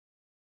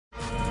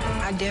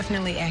I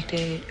definitely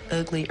acted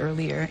ugly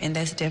earlier, and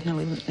that's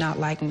definitely not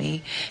like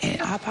me.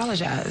 And I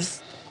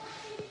apologize,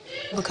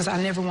 because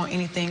I never want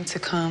anything to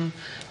come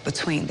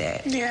between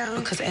that. Yeah.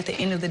 Because at the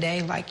end of the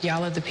day, like,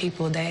 y'all are the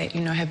people that,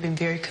 you know, have been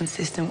very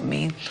consistent with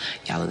me.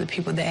 Y'all are the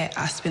people that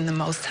I spend the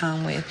most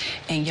time with,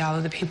 and y'all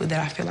are the people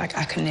that I feel like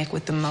I connect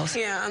with the most.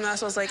 Yeah, and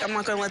that's what's like, I'm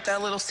not gonna let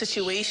that little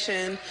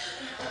situation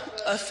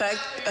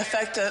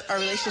affect our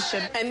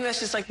relationship. I think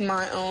that's just like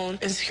my own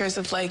insecurities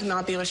of like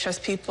not being able to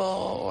trust people,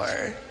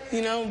 or,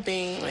 you know,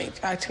 being like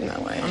acting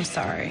that way. I'm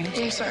sorry.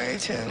 I'm sorry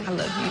too. I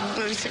love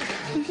you. Love you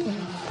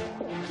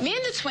too. Me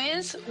and the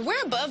twins,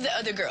 we're above the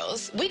other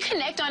girls. We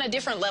connect on a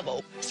different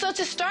level. So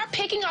to start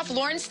picking off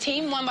Lauren's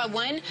team one by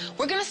one,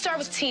 we're gonna start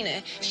with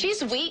Tina.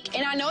 She's weak,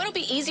 and I know it'll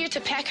be easier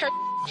to pack her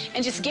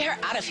and just get her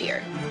out of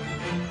here.